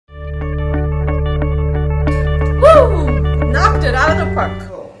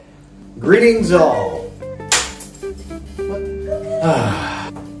Greetings all.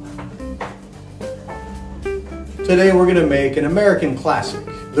 Today we're going to make an American classic,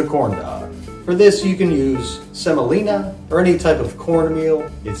 the corn dog. For this you can use semolina or any type of cornmeal.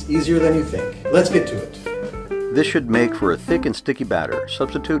 It's easier than you think. Let's get to it. This should make for a thick and sticky batter.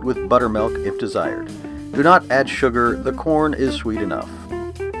 Substitute with buttermilk if desired. Do not add sugar, the corn is sweet enough.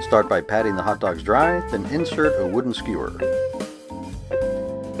 Start by patting the hot dogs dry, then insert a wooden skewer.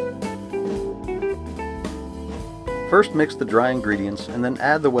 First mix the dry ingredients and then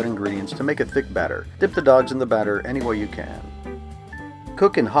add the wet ingredients to make a thick batter. Dip the dogs in the batter any way you can.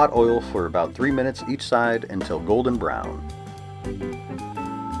 Cook in hot oil for about 3 minutes each side until golden brown.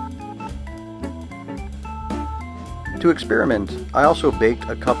 To experiment, I also baked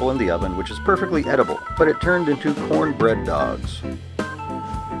a couple in the oven, which is perfectly edible, but it turned into cornbread dogs.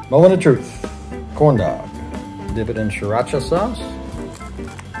 Moment of truth. Corn dog. Dip it in sriracha sauce.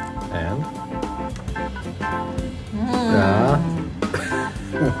 And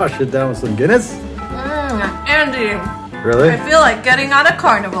wash it down with some Guinness. Andy. Really? I feel like getting on a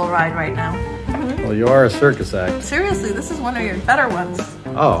carnival ride right now. Well, you are a circus act. Seriously, this is one of your better ones.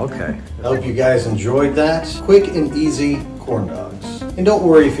 Oh, okay. I hope you guys enjoyed that. Quick and easy corn dogs. And don't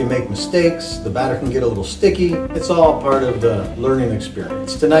worry if you make mistakes. The batter can get a little sticky. It's all part of the learning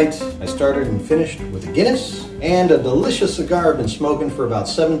experience. Tonight, I started and finished with a Guinness and a delicious cigar I've been smoking for about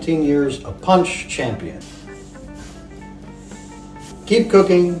 17 years, a Punch Champion. Keep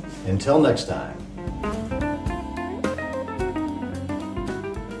cooking. Until next time.